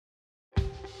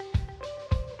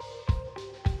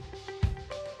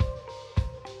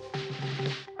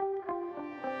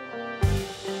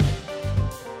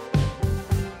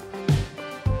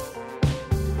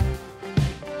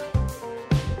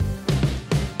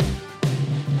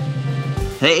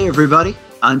Hey, everybody.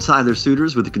 I'm Tyler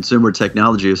Suiters with the Consumer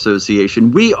Technology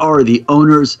Association. We are the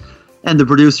owners and the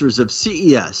producers of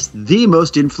CES, the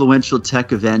most influential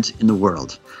tech event in the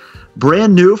world.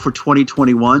 Brand new for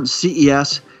 2021,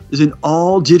 CES is an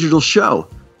all-digital show.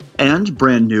 And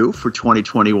brand new for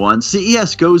 2021,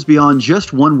 CES goes beyond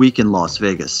just 1 week in Las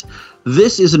Vegas.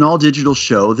 This is an all-digital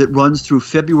show that runs through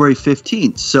February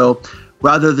 15th. So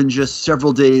rather than just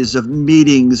several days of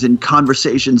meetings and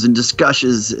conversations and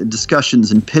discussions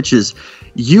and pitches,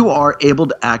 you are able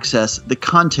to access the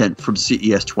content from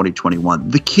CES 2021,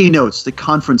 the keynotes, the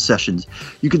conference sessions.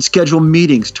 You can schedule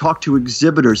meetings, talk to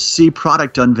exhibitors, see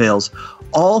product unveils,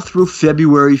 all through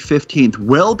February 15th,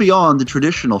 well beyond the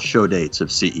traditional show dates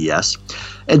of CES.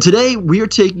 And today we are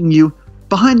taking you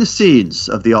behind the scenes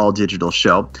of the all-digital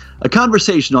show, a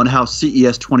conversation on how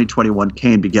CES 2021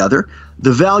 came together,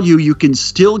 the value you can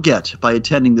still get by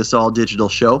attending this all-digital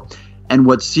show, and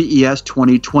what CES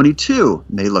 2022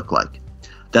 may look like.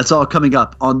 That's all coming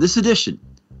up on this edition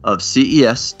of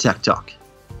CES Tech Talk.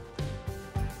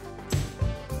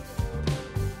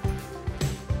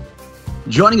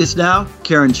 Joining us now,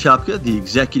 Karen Chupka, the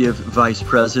Executive Vice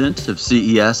President of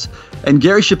CES, and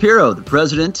Gary Shapiro, the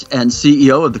President and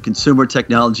CEO of the Consumer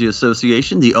Technology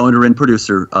Association, the owner and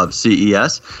producer of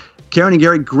CES. Karen and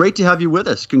Gary, great to have you with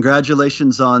us.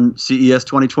 Congratulations on CES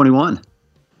 2021.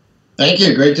 Thank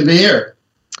you. Great to be here.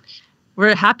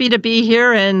 We're happy to be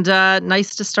here, and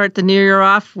nice to start the new year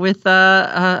off with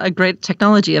a great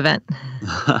technology event.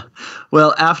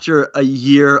 Well, after a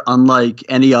year unlike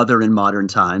any other in modern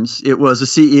times, it was a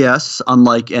CES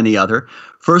unlike any other.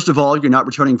 First of all, you're not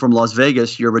returning from Las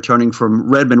Vegas. You're returning from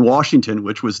Redmond, Washington,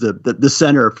 which was the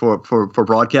center for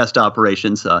broadcast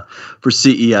operations for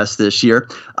CES this year.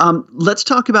 Let's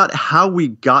talk about how we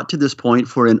got to this point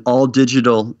for an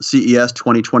all-digital CES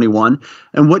 2021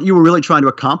 and what you were really trying to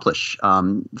accomplish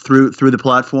through the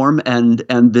platform and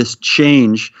this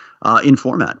change in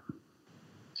format.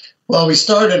 Well, we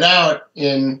started out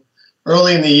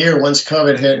early in the year, once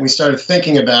COVID hit, and we started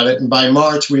thinking about it. And by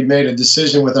March, we'd made a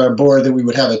decision with our board that we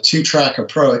would have a two-track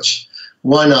approach.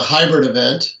 One, a hybrid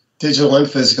event, digital and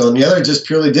physical, and the other just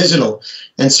purely digital.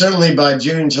 And certainly by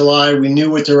June, July, we knew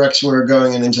what direction we were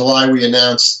going. And in July, we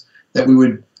announced that we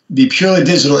would be purely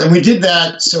digital. And we did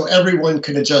that so everyone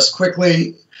could adjust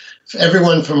quickly.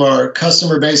 Everyone from our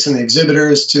customer base and the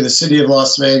exhibitors to the city of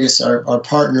Las Vegas, our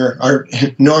partner, our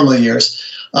normally yours.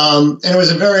 And it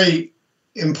was a very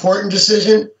important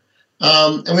decision.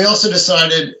 And we also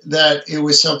decided that it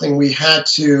was something we had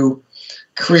to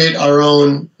create our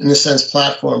own, in a sense,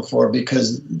 platform for,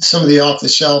 because some of the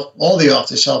off-the-shelf, all the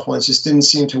off-the-shelf ones just didn't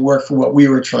seem to work for what we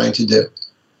were trying to do.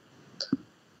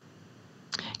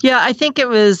 Yeah, I think it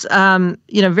was,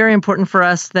 very important for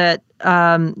us that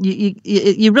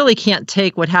you really can't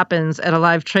take what happens at a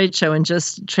live trade show and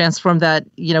just transform that,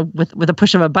 with a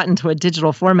push of a button to a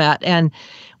digital format. And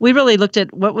we really looked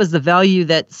at what was the value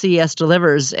that CES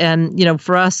delivers. And,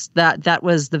 for us, that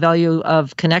was the value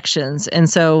of connections. And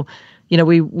so,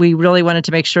 we really wanted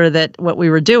to make sure that what we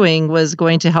were doing was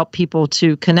going to help people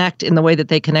to connect in the way that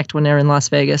they connect when they're in Las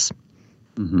Vegas.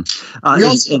 Mm-hmm. We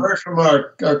also heard from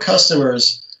our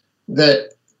customers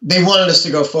that they wanted us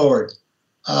to go forward.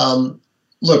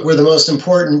 Look, we're the most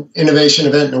important innovation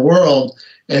event in the world,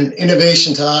 and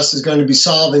innovation to us is going to be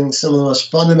solving some of the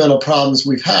most fundamental problems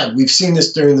we've had. We've seen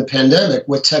this during the pandemic,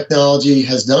 what technology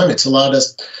has done. It's allowed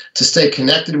us to stay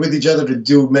connected with each other, to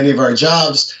do many of our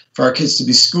jobs, for our kids to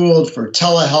be schooled, for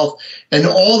telehealth, and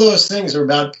all those things are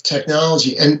about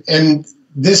technology. And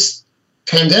this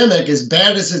pandemic, as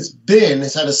bad as it's been,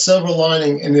 has had a silver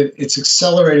lining, and it's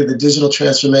accelerated the digital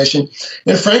transformation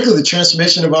and, frankly, the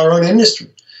transformation of our own industry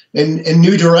in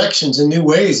new directions, in new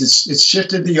ways. It's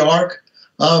shifted the arc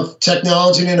of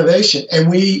technology and innovation. And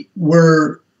we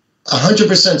were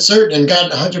 100% certain and got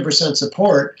 100%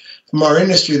 support from our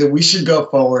industry that we should go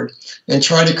forward and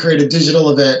try to create a digital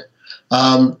event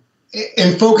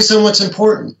and focus on what's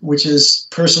important, which is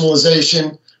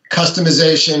personalization,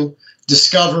 customization,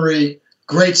 discovery,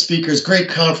 great speakers, great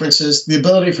conferences, the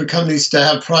ability for companies to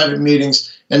have private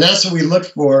meetings. And that's what we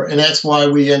looked for. And that's why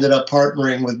we ended up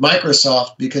partnering with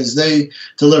Microsoft, because they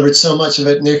delivered so much of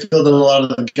it and they filled in a lot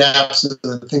of the gaps of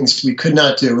the things we could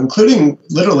not do, including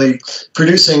literally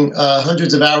producing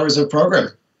hundreds of hours of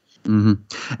programming. Mm-hmm.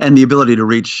 And the ability to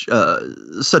reach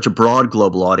such a broad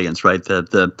global audience, right?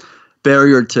 The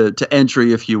barrier to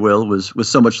entry, if you will, was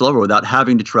so much lower without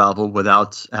having to travel,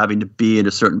 without having to be in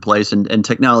a certain place, and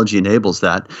technology enables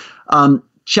that.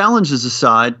 Challenges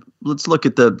aside, let's look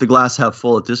at the glass half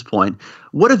full at this point.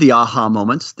 What are the aha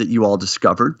moments that you all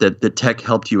discovered that tech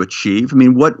helped you achieve? I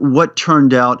mean, what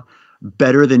turned out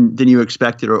better than you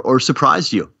expected or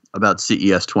surprised you about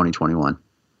CES 2021?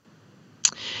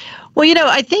 Well,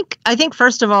 I think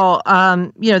first of all,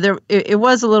 it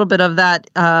was a little bit of that,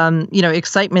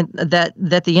 excitement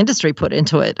that the industry put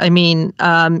into it. I mean,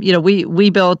 we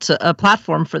built a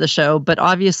platform for the show, but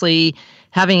obviously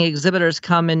having exhibitors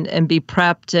come and be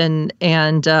prepped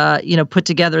and put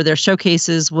together their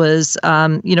showcases was,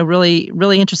 really,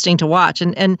 really interesting to watch.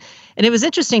 And it was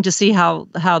interesting to see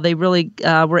how they really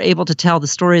were able to tell the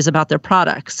stories about their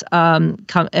products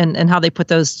and how they put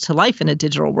those to life in a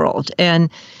digital world. And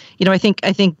I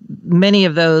think many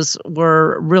of those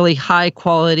were really high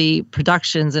quality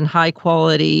productions and high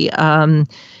quality,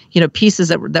 pieces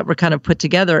that were kind of put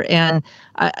together. And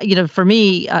for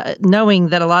me, knowing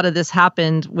that a lot of this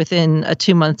happened within a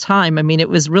 2-month time, I mean, it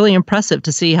was really impressive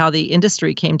to see how the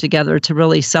industry came together to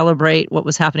really celebrate what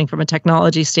was happening from a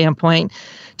technology standpoint,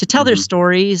 to tell their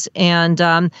stories, and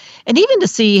even to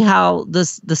see how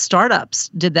the startups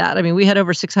did that. I mean, we had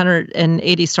over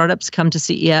 680 startups come to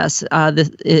CES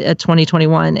at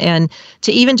 2021, and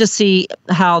to even just see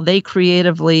how they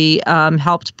creatively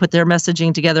helped put their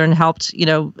messaging together and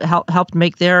helped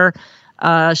make their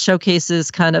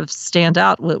showcases kind of stand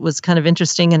out was kind of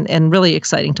interesting and really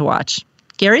exciting to watch.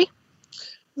 Gary?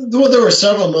 Well, there were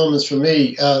several moments for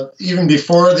me, even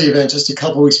before the event, just a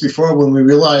couple of weeks before, when we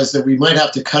realized that we might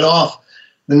have to cut off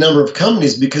the number of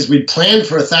companies because we'd planned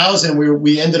for 1,000.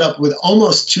 We ended up with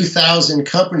almost 2,000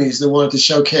 companies that wanted to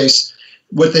showcase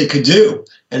what they could do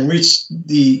and reach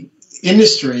the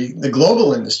industry, the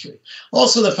global industry.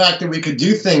 Also, the fact that we could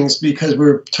do things because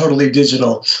we're totally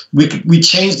digital. We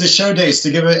changed the show dates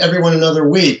to give everyone another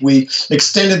week. We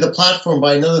extended the platform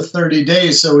by another 30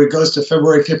 days, so it goes to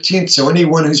February 15th. So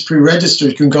anyone who's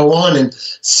pre-registered can go on and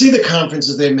see the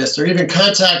conferences they missed, or even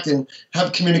contact and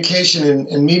have communication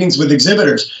and meetings with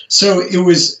exhibitors. So it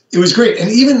was great,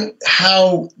 and even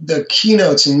how the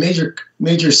keynotes and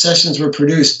major sessions were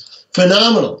produced.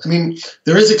 Phenomenal. I mean,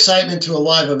 there is excitement to a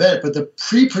live event, but the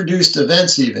pre-produced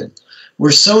events even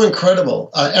were so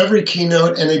incredible. Every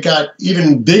keynote, and it got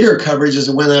even bigger coverage as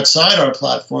it went outside our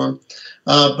platform.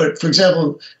 But for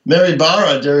example, Mary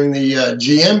Barra during the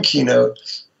GM keynote,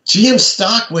 GM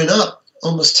stock went up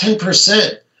almost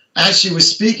 10% as she was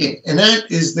speaking. And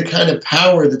that is the kind of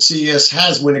power that CES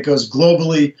has when it goes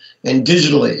globally and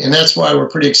digitally. And that's why we're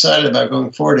pretty excited about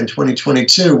going forward in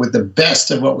 2022 with the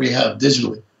best of what we have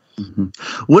digitally. Mm-hmm.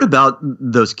 What about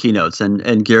those keynotes?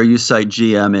 And Gary, you cite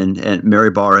GM and Mary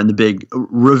Barra and the big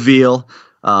reveal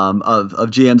of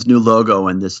GM's new logo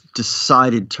and this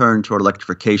decided turn toward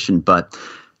electrification. But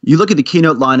you look at the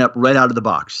keynote lineup right out of the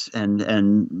box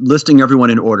and listing everyone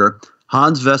in order: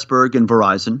 Hans Vestberg and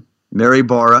Verizon, Mary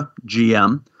Barra,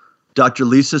 GM, Dr.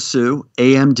 Lisa Su,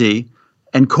 AMD,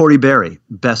 and Corey Berry,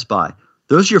 Best Buy.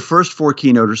 Those are your first 4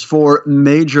 keynoters, 4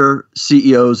 major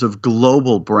CEOs of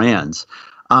global brands.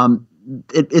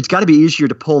 It's got to be easier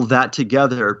to pull that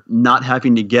together, not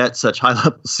having to get such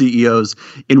high-level CEOs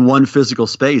in one physical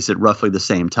space at roughly the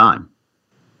same time.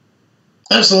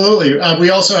 Absolutely. We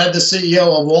also had the CEO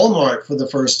of Walmart for the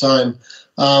first time.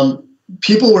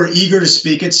 People were eager to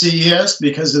speak at CES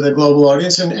because of the global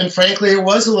audience, and frankly, it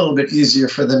was a little bit easier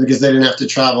for them because they didn't have to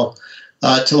travel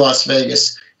to Las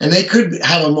Vegas, and they could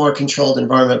have a more controlled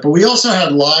environment. But we also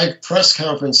had live press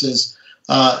conferences,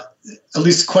 at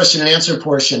least the question and answer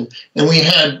portion, and we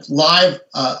had live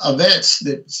events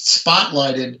that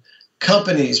spotlighted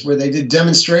companies where they did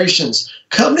demonstrations.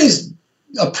 Companies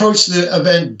approached the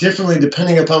event differently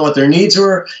depending upon what their needs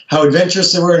were, how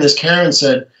adventurous they were, and as Karen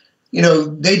said,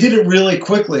 they did it really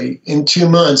quickly in 2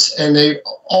 months, and they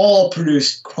all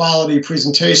produced quality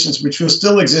presentations which will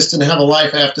still exist and have a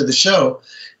life after the show.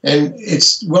 And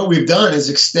it's what we've done is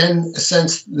extend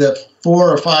since the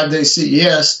 4 or 5 day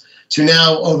CES to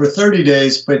now over 30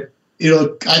 days, but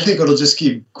I think it'll just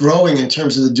keep growing in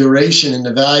terms of the duration and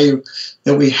the value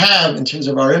that we have in terms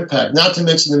of our impact, not to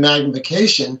mention the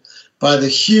magnification by the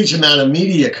huge amount of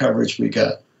media coverage we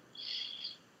got.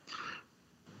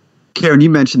 Karen, you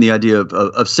mentioned the idea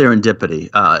of serendipity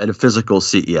at a physical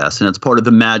CES, and it's part of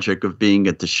the magic of being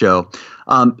at the show.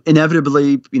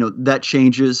 Inevitably, that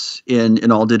changes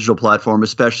in all digital platform,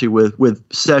 especially with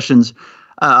sessions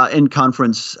and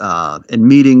conference and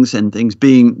meetings and things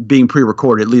being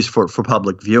pre-recorded, at least for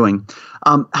public viewing.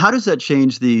 How does that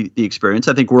change the experience?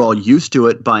 I think we're all used to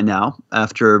it by now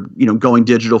after going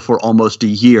digital for almost a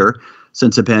year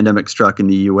since the pandemic struck in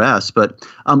the U.S. But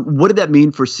what did that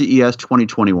mean for CES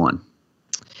 2021?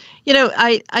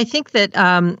 I think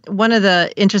that one of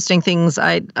the interesting things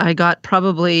I got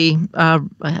probably,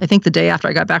 I think the day after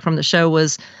I got back from the show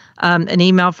was an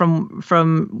email from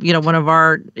one of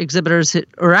our exhibitors,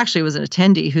 or actually it was an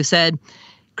attendee, who said,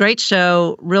 "Great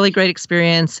show, really great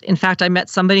experience. In fact, I met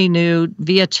somebody new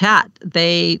via chat.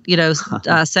 They,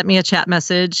 sent me a chat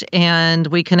message and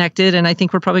we connected, and I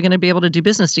think we're probably going to be able to do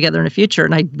business together in the future.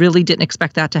 And I really didn't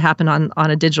expect that to happen on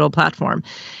a digital platform."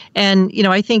 And,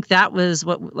 I think that was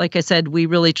what, like I said, we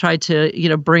really tried to,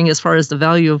 bring as far as the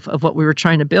value of what we were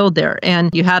trying to build there. And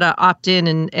you had to opt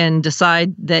in and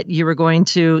decide that you were going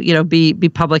to, be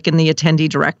public in the attendee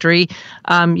directory.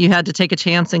 You had to take a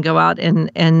chance and go out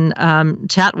and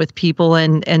chat with people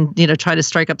and try to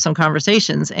strike up some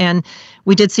conversations. And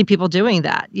we did see people doing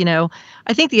that.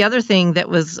 I think the other thing that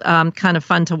was kind of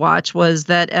fun to watch was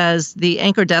that as the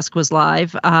anchor desk was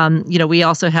live, we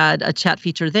also had a chat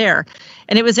feature there.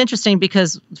 And it was interesting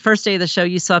because first day of the show,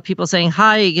 you saw people saying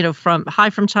hi,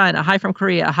 from China, hi from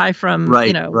Korea, hi from,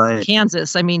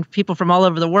 Kansas. I mean, people from all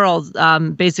over the world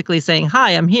basically saying,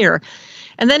 "Hi, I'm here."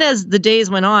 And then as the days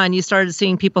went on, you started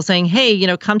seeing people saying,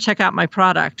 "Hey, come check out my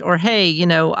product," or "Hey,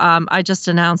 I just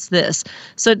announced this."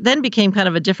 So it then became kind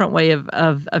of a different way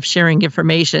of sharing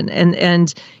information.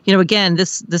 And again,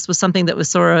 this was something that was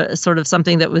sort of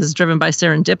something that was driven by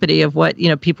serendipity of what,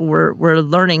 people were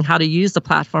learning how to use the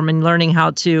platform and learning how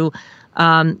to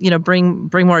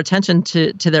bring more attention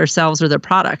to themselves or their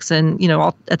products. And,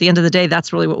 at the end of the day,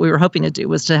 that's really what we were hoping to do,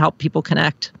 was to help people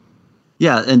connect.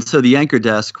 Yeah, and so the anchor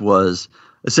desk was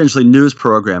essentially news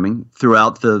programming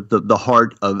throughout the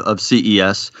heart of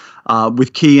CES,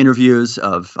 with key interviews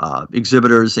of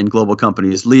exhibitors and global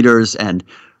companies, leaders, and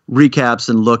recaps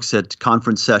and looks at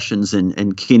conference sessions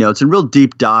and keynotes, and real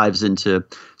deep dives into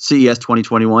CES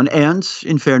 2021, and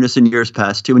in fairness, in years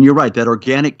past too. And you're right, that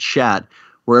organic chat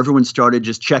where everyone started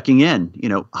just checking in,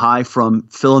 hi from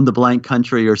fill in the blank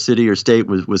country or city or state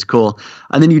was cool.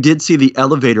 And then you did see the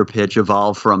elevator pitch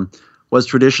evolve from was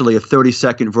traditionally a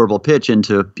 30-second verbal pitch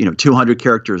into 200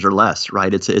 characters or less,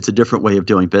 right? It's a different way of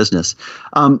doing business.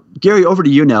 Gary, over to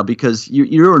you now, because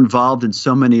you're involved in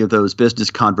so many of those business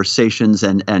conversations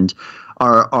and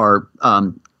are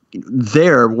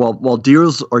there while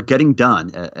deals are getting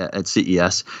done at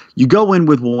CES. You go in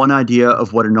with one idea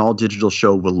of what an all-digital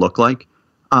show will look like.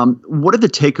 What are the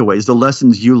takeaways, the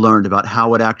lessons you learned about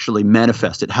how it actually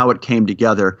manifested, how it came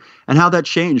together, and how that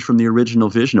changed from the original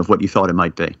vision of what you thought it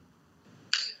might be?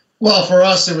 Well, for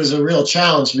us, it was a real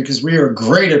challenge because we are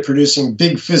great at producing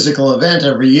big physical event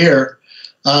every year,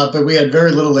 but we had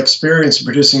very little experience in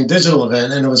producing a digital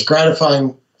event. And it was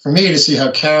gratifying for me to see how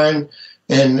Karen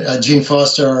and Gene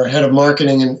Foster, our head of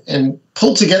marketing, and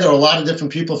pulled together a lot of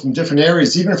different people from different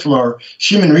areas, even from our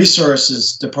human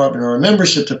resources department or our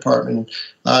membership department,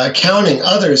 accounting,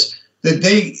 others, that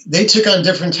they took on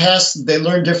different tasks, they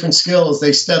learned different skills,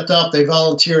 they stepped up, they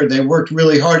volunteered, they worked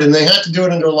really hard, and they had to do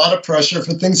it under a lot of pressure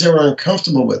for things they were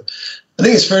uncomfortable with. I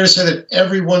think it's fair to say that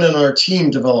everyone on our team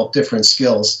developed different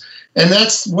skills. And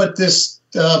that's what this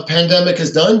pandemic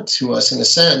has done to us in a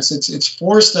sense. It's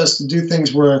forced us to do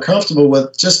things we're uncomfortable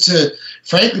with just to,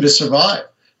 frankly, to survive.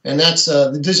 And that's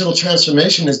the digital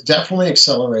transformation has definitely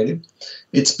accelerated.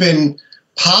 It's been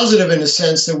positive in the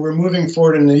sense that we're moving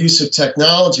forward in the use of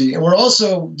technology, and we're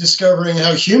also discovering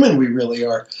how human we really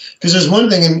are. Because there's one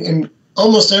thing, in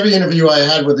almost every interview I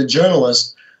had with a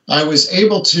journalist, I was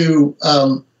able to,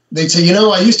 they'd say,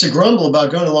 I used to grumble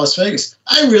about going to Las Vegas.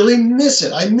 I really miss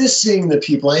it. I miss seeing the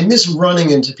people. I miss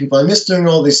running into people. I miss doing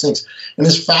all these things. And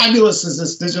as fabulous as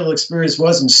this digital experience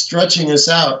was in stretching us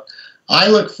out, I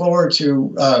look forward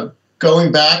to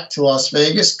going back to Las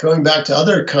Vegas, going back to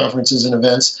other conferences and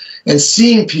events, and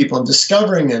seeing people and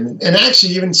discovering them, and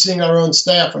actually even seeing our own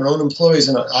staff, our own employees,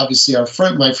 and obviously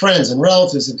my friends and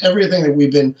relatives, and everything that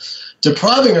we've been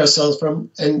depriving ourselves from.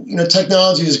 And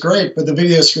technology is great, but the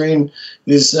video screen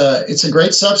is it's a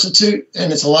great substitute,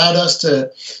 and it's allowed us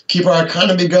to keep our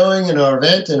economy going and our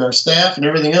event and our staff and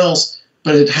everything else.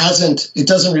 But it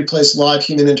doesn't replace live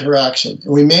human interaction,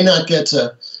 and we may not get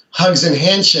to hugs and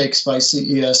handshakes by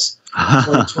CES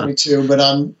 2022, but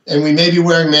and we may be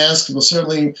wearing masks. We'll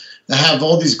certainly have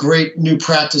all these great new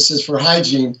practices for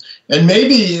hygiene, and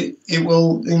maybe it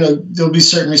will, there'll be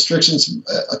certain restrictions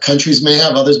countries may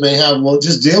have, others may have. We'll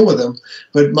just deal with them.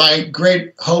 But my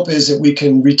great hope is that we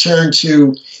can return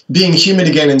to being human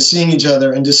again and seeing each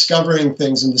other and discovering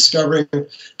things and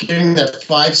getting that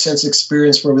 5 sense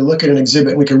experience where we look at an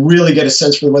exhibit and we can really get a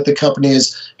sense for what the company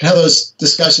is. Have those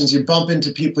discussions. You bump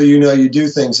into people, you do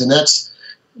things, and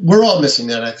we're all missing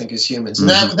that, I think, as humans. And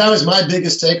that was my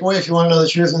biggest takeaway, if you want to know the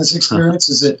truth in this experience,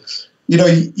 is that,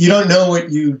 you don't know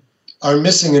what you are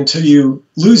missing until you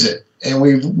lose it. And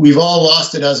we've all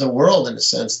lost it as a world, in a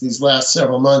sense, these last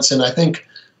several months. And I think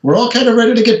we're all kind of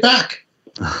ready to get back.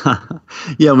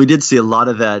 Yeah, we did see a lot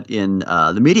of that in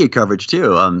the media coverage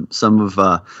too. Some of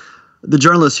the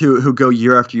journalists who go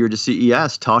year after year to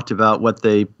CES talked about what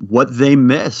they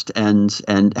missed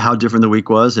and how different the week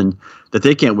was, and that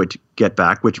they can't wait to get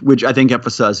back. Which I think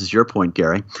emphasizes your point,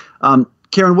 Gary.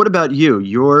 Karen, what about you?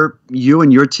 You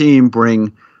and your team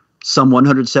bring some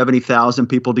 170,000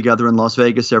 people together in Las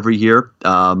Vegas every year.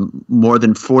 More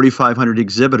than 4,500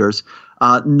 exhibitors.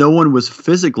 No one was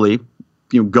physically,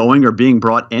 going or being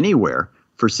brought anywhere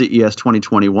for CES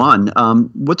 2021.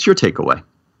 What's your takeaway?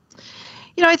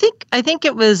 I think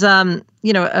it was, a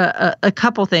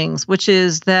couple things, which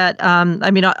is that,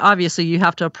 obviously you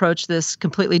have to approach this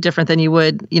completely different than you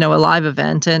would, a live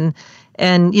event.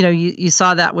 And you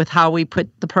saw that with how we put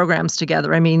the programs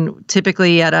together. I mean,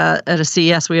 typically at a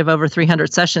CES, we have over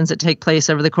 300 sessions that take place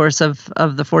over the course of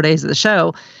the 4 days of the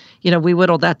show. We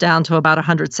whittled that down to about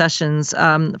 100 sessions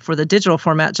for the digital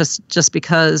format, just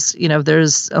because,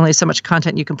 there's only so much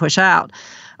content you can push out.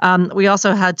 We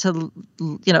also had to,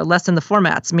 lessen the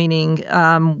formats, meaning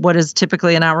what is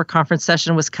typically an hour conference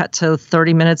session was cut to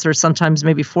 30 minutes or sometimes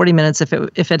maybe 40 minutes if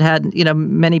it had,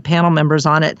 many panel members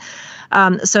on it.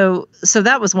 So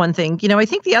that was one thing. I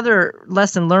think the other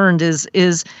lesson learned is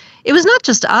it was not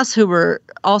just us who were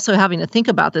also having to think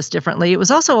about this differently. It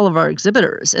was also all of our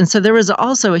exhibitors. And so there was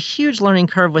also a huge learning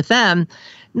curve with them,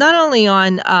 not only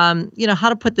on, how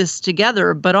to put this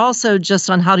together, but also just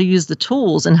on how to use the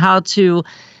tools and how to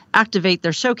activate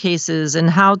their showcases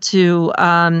and how to,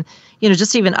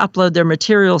 just even upload their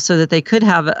material so that they could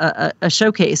have a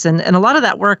showcase. And a lot of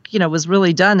that work, was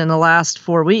really done in the last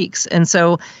 4 weeks. And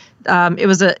so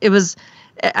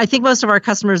I think most of our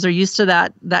customers are used to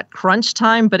that crunch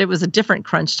time, but it was a different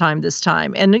crunch time this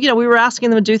time. And, we were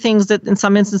asking them to do things that in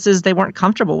some instances they weren't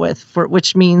comfortable with,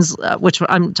 which means, which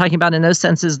I'm talking about in those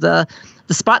senses, the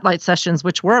spotlight sessions,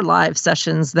 which were live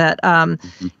sessions that,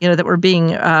 that were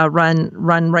being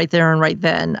run right there and right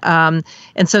then. And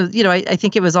so, I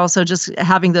think it was also just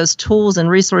having those tools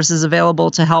and resources available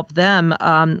to help them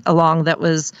along. That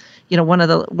was, one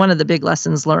of the big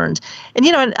lessons learned. And,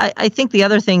 and I think the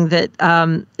other thing that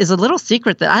is a little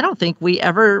secret that I don't think we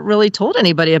ever really told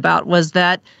anybody about was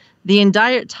that the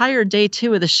entire day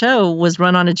 2 of the show was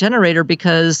run on a generator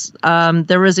because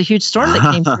there was a huge storm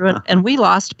that came through and we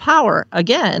lost power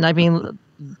again. I mean,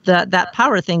 that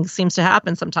power thing seems to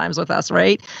happen sometimes with us,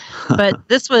 right? But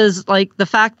this was like the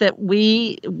fact that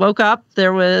we woke up,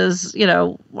 there was,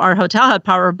 our hotel had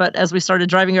power, but as we started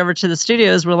driving over to the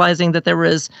studios, realizing that there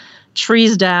was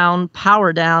trees down,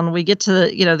 power down, we get to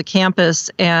the campus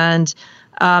and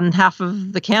half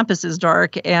of the campus is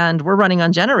dark and we're running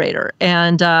on generator.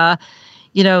 And,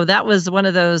 that was one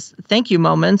of those thank you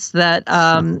moments that,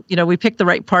 we picked the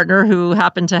right partner who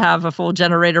happened to have a full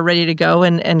generator ready to go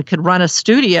and could run a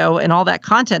studio and all that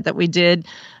content that we did,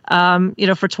 for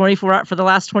the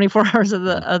last 24 hours of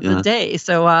the day.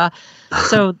 So,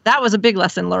 so that was a big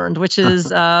lesson learned, which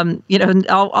is, I'll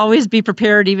always be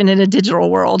prepared even in a digital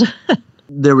world.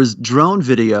 There was drone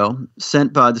video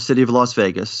sent by the city of Las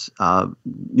Vegas, a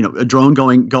drone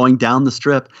going down the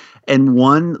strip, and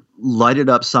one lighted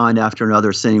up sign after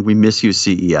another saying, "We miss you,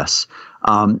 CES."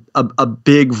 A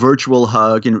big virtual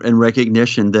hug and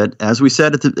recognition that, as we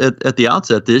said at the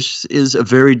outset, this is a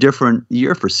very different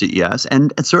year for CES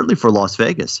and certainly for Las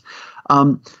Vegas.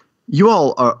 You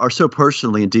all are so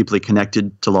personally and deeply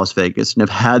connected to Las Vegas and have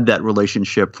had that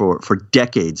relationship for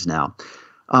decades now.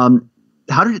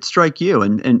 How did it strike you?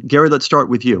 And Gary, let's start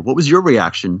with you. What was your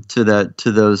reaction to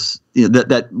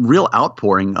that real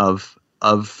outpouring of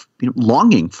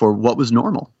longing for what was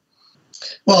normal?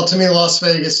 Well, to me, Las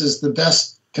Vegas is the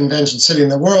best convention city in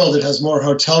the world. It has more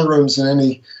hotel rooms than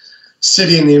any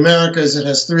city in the Americas. It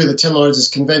has 3 of the 10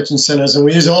 largest convention centers, and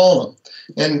we use all of them.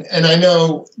 And I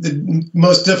know the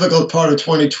most difficult part of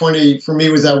 2020 for me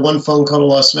was that one phone call to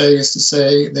Las Vegas to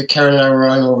say that Karen and I were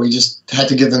on, where we just had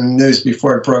to give them the news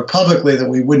before it broke publicly that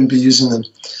we wouldn't be using them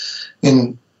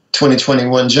in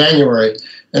 2021 January.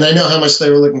 And I know how much they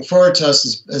were looking forward to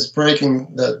us as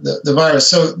breaking the virus.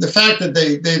 So the fact that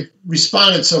they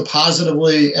responded so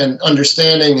positively and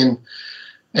understanding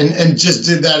and just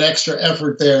did that extra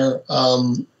effort there,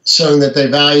 showing that they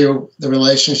value the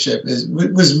relationship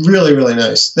was really, really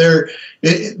nice. They're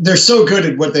so good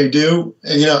at what they do.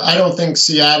 And, I don't think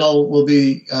Seattle will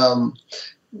be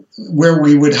where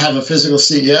we would have a physical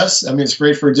CES. I mean, it's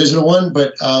great for a digital one,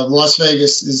 but Las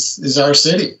Vegas is our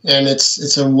city, and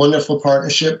it's a wonderful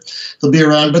partnership. They'll be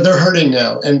around, but they're hurting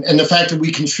now. And the fact that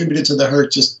we contributed to the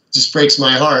hurt just breaks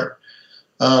my heart.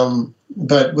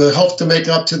 But we'll hope to make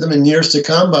up to them in years to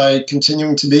come by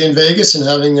continuing to be in Vegas and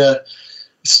having a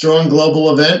strong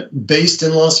global event based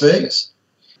in Las Vegas.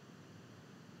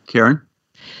 Karen?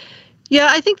 Yeah,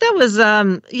 I think that was,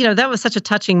 that was such a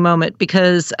touching moment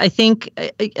because I think,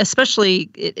 especially,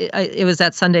 it was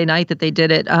that Sunday night that they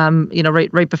did it,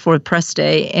 right before press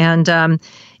day, and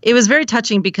it was very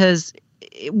touching because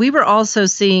we were also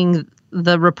seeing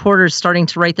the reporters starting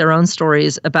to write their own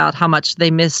stories about how much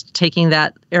they missed taking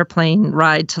that airplane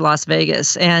ride to Las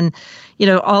Vegas, and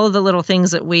all of the little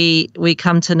things that we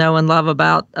come to know and love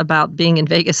about being in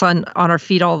Vegas on our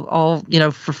feet all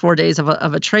for 4 days of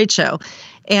a trade show.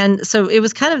 And so it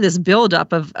was kind of this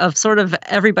buildup of sort of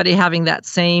everybody having that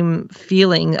same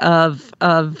feeling of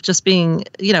just being,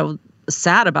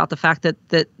 sad about the fact that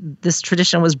this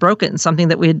tradition was broken, something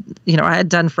that I had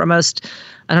done for almost,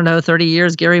 30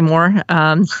 years, Gary Moore.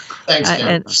 Thanks,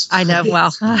 and I know,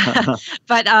 well,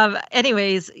 but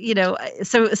anyways,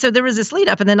 so there was this lead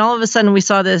up, and then all of a sudden we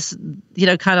saw this,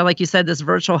 kind of like you said, this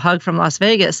virtual hug from Las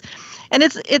Vegas, and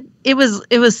it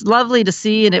was lovely to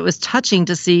see, and it was touching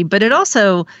to see, but it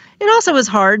also was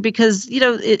hard because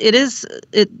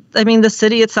the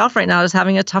city itself right now is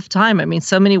having a tough time. I mean,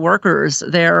 so many workers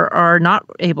there are not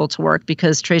able to work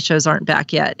because trade shows aren't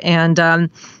back yet, and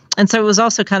so it was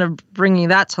also kind of bringing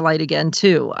that to light again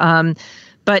too.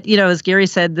 But, as Gary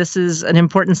said, this is an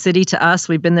important city to us.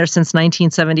 We've been there since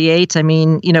 1978. I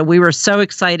mean, we were so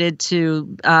excited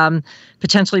to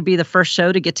potentially be the first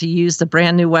show to get to use the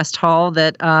brand new West Hall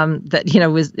that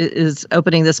is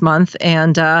opening this month.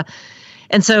 And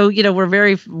so,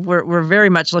 we're very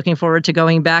much looking forward to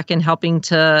going back and helping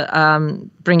to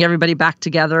bring everybody back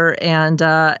together and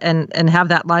have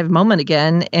that live moment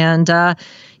again. And I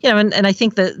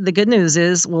think that the good news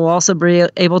is we'll also be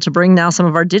able to bring now some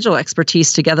of our digital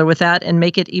expertise together with that and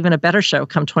make it even a better show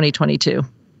come 2022.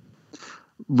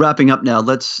 Wrapping up now,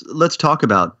 let's talk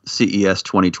about CES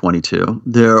 2022.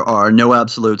 There are no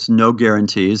absolutes, no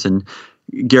guarantees, and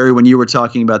Gary, when you were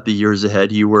talking about the years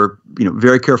ahead, you were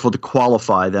very careful to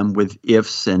qualify them with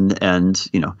ifs and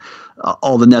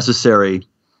all the necessary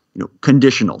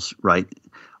conditionals, right?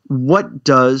 What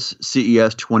does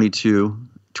CES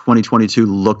 2022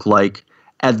 look like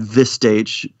at this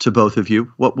stage to both of you?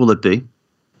 What will it be?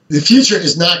 The future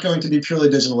is not going to be purely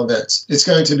digital events. It's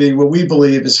going to be what we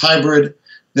believe is hybrid,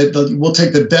 that we'll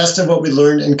take the best of what we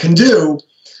learned and can do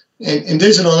in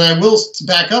digital. And I will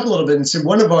back up a little bit and say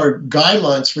one of our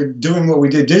guidelines for doing what we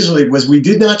did digitally was we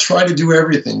did not try to do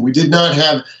everything. We did not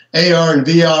have AR and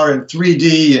VR and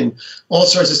 3D and all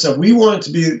sorts of stuff. We wanted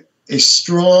to be a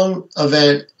strong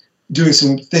event doing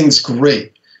some things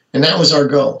great. And that was our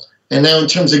goal. And now in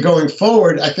terms of going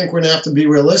forward, I think we're going to have to be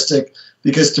realistic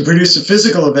because to produce a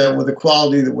physical event with the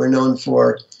quality that we're known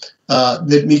for,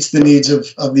 that meets the needs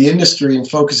of the industry and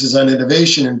focuses on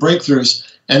innovation and breakthroughs,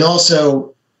 and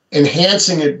also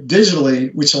enhancing it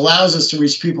digitally, which allows us to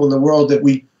reach people in the world that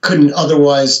we couldn't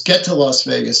otherwise get to Las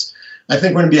Vegas. I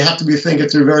think we're going to have to be thinking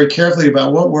through very carefully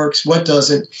about what works, what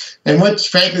doesn't, and what,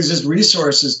 frankly, is just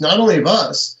resources, not only of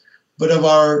us, but of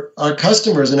our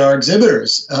customers and our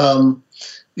exhibitors.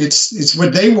 It's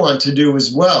what they want to do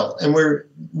as well. And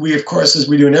we, of course, as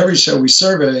we do in every show, we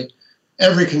survey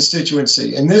every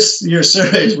constituency. And this year's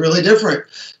survey is really different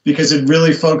because it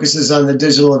really focuses on the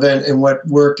digital event and what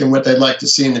worked and what they'd like to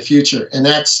see in the future. And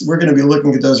we're going to be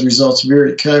looking at those results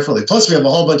very carefully. Plus, we have a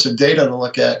whole bunch of data to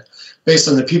look at based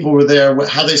on the people who were there,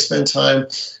 how they spent time,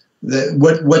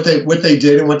 what they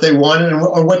did and what they wanted,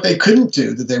 or what they couldn't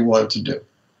do that they wanted to do.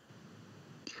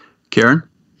 Karen?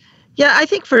 Yeah, I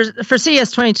think for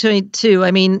CES 2022,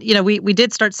 I mean, we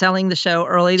did start selling the show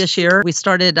early this year. We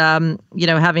started,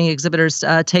 having exhibitors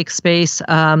take space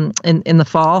in the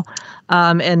fall.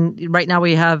 And right now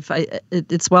we have,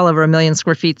 it's well over 1 million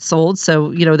square feet sold.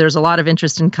 So, there's a lot of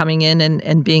interest in coming in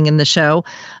and being in the show.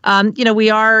 We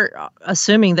are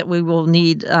assuming that we will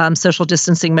need social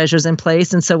distancing measures in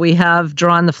place. And so we have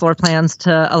drawn the floor plans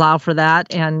to allow for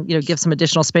that and, give some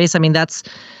additional space. I mean, that's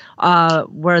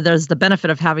where there's the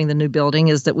benefit of having the new building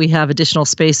is that we have additional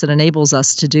space that enables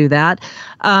us to do that.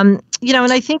 And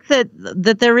I think that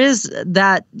there is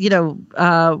that,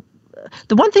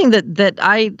 the one thing that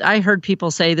I heard people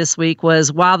say this week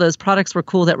was, wow, those products were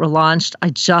cool that were launched.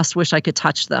 I just wish I could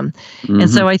touch them. Mm-hmm. And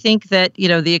so I think that,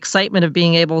 the excitement of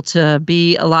being able to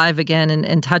be alive again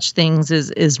and touch things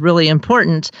is really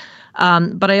important.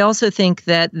 But I also think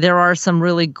that there are some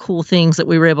really cool things that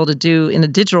we were able to do in the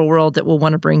digital world that we'll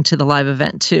want to bring to the live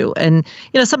event too. And,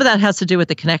 some of that has to do with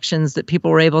the connections that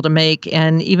people were able to make.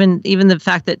 And even the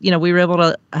fact that, we were able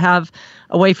to have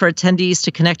a way for attendees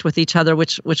to connect with each other,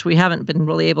 which we haven't been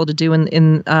really able to do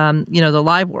in the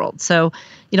live world. So,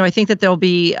 I think that there'll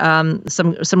be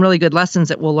some really good lessons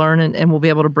that we'll learn and we'll be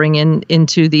able to bring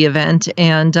into the event.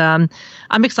 And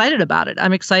I'm excited about it.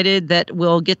 I'm excited that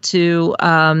we'll get to,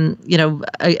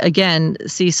 again,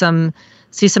 see some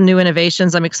new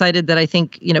innovations. I'm excited that I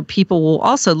think, people will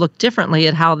also look differently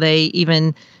at how they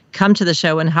even come to the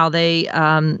show and how they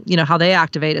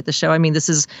activate at the show. I mean, this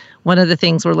is one of the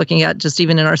things we're looking at just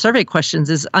even in our survey questions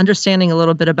is understanding a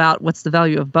little bit about what's the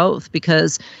value of both,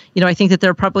 because, I think that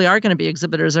there probably are going to be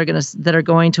exhibitors that are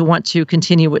going to want to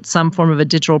continue with some form of a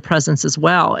digital presence as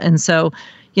well. And so,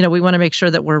 we want to make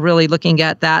sure that we're really looking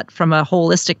at that from a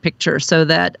holistic picture so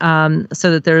that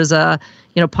there's a,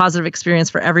 positive experience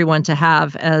for everyone to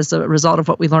have as a result of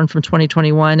what we learned from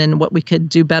 2021 and what we could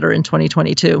do better in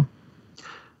 2022.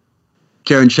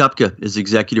 Karen Chupka is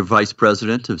Executive Vice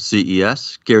President of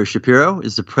CES. Gary Shapiro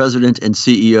is the President and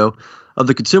CEO of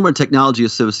the Consumer Technology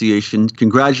Association.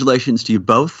 Congratulations to you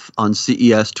both on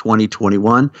CES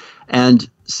 2021 and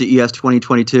CES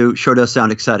 2022. Sure does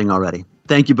sound exciting already.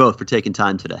 Thank you both for taking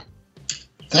time today.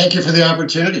 Thank you for the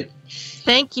opportunity.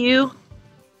 Thank you.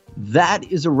 That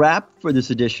is a wrap for this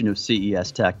edition of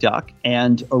CES Tech Talk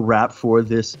and a wrap for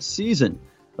this season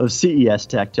of CES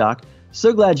Tech Talk.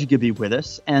 So glad you could be with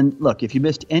us. And look, if you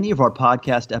missed any of our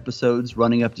podcast episodes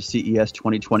running up to CES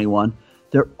 2021,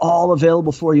 they're all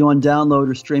available for you on download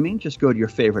or streaming. Just go to your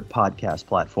favorite podcast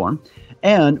platform.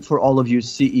 And for all of you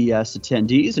CES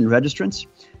attendees and registrants,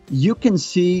 you can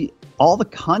see all the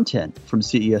content from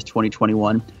CES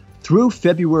 2021 through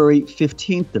February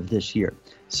 15th of this year.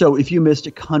 So if you missed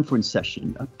a conference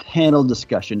session, a panel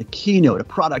discussion, a keynote, a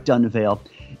product unveil,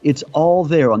 it's all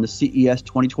there on the CES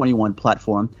 2021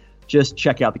 platform. Just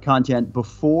check out the content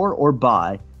before or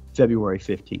by February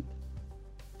 15th.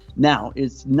 Now,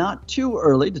 it's not too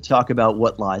early to talk about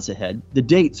what lies ahead. The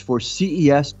dates for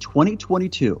CES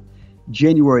 2022,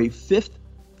 January 5th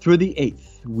through the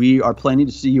 8th. We are planning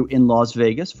to see you in Las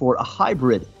Vegas for a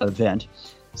hybrid event.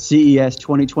 CES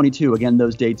 2022, again,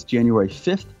 those dates, January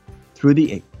 5th through the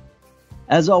 8th.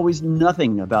 As always,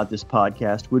 nothing about this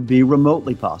podcast would be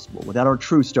remotely possible without our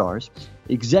true stars,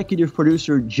 executive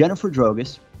producer Jennifer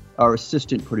Drogas, our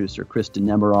assistant producer, Kristen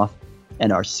Nemiroff,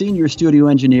 and our senior studio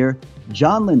engineer,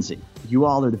 John Lindsay. You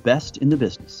all are the best in the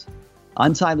business.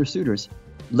 I'm Tyler Suiters.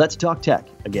 Let's talk tech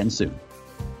again soon.